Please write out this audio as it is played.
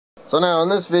So now in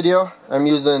this video I'm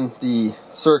using the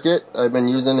circuit I've been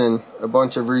using in a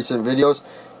bunch of recent videos.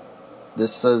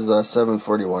 This says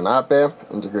 741 op amp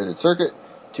integrated circuit.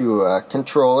 To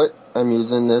control it, I'm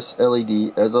using this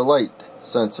LED as a light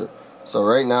sensor. So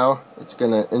right now it's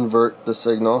going to invert the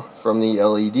signal from the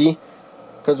LED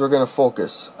because we're going to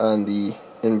focus on the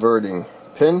inverting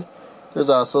pin. There's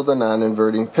also the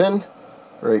non-inverting pin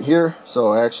right here,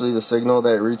 so actually the signal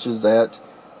that reaches that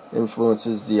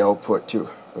influences the output too,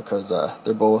 because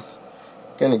they're both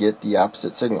going to get the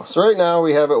opposite signal. So right now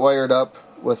we have it wired up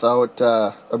without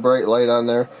a bright light on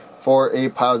there for a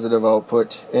positive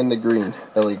output in the green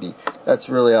LED. That's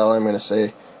really all I'm going to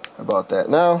say about that.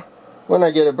 Now when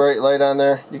I get a bright light on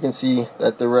there, you can see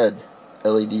that the red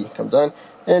LED comes on,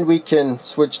 and we can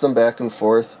switch them back and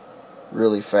forth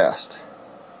really fast,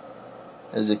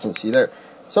 as you can see there.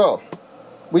 So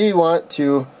we want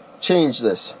to change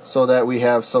this so that we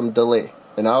have some delay,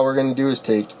 and all we're going to do is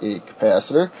take a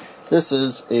capacitor. This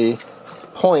is a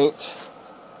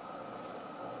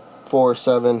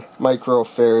 0.47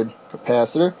 microfarad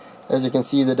capacitor. As you can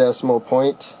see, the decimal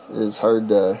point is hard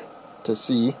to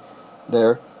see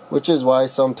there, which is why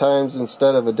sometimes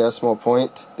instead of a decimal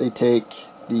point they take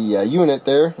the unit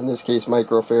there, in this case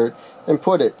microfarad, and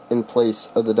put it in place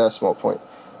of the decimal point.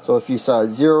 So if you saw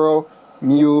 0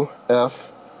 mu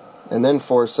f and then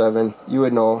 47, you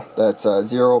would know that's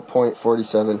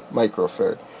 0.47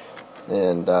 microfarad.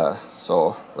 And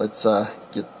so let's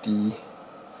get the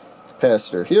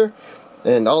capacitor here.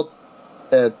 And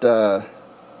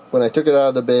when I took it out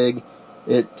of the bag,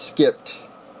 it skipped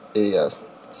a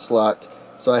slot,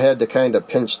 so I had to kind of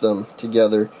pinch them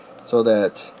together so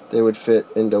that they would fit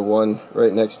into one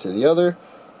right next to the other.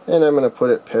 And I'm going to put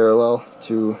it parallel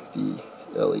to the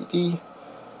LED.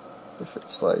 If it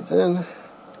slides in,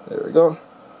 there we go.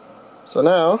 So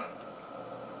now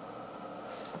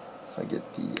if I get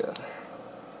the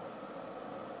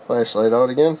flashlight out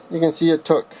again, you can see it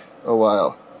took a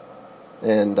while,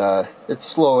 and it's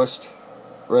slowest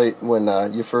right when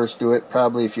you first do it,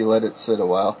 probably if you let it sit a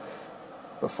while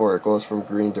before it goes from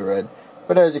green to red.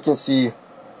 But as you can see,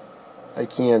 I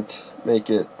can't make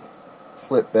it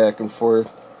flip back and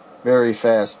forth very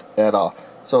fast at all.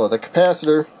 So the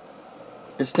capacitor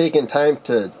is taking time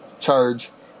to charge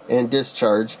and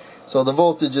discharge, so the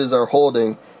voltages are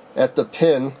holding at the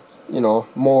pin,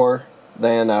 more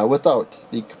than without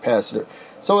the capacitor.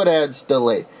 So it adds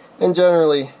delay. And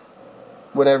generally,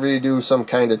 whenever you do some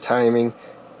kind of timing,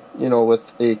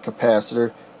 with a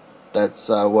capacitor, that's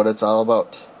what it's all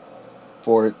about,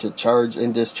 for it to charge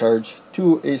and discharge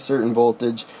to a certain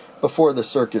voltage before the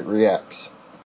circuit reacts.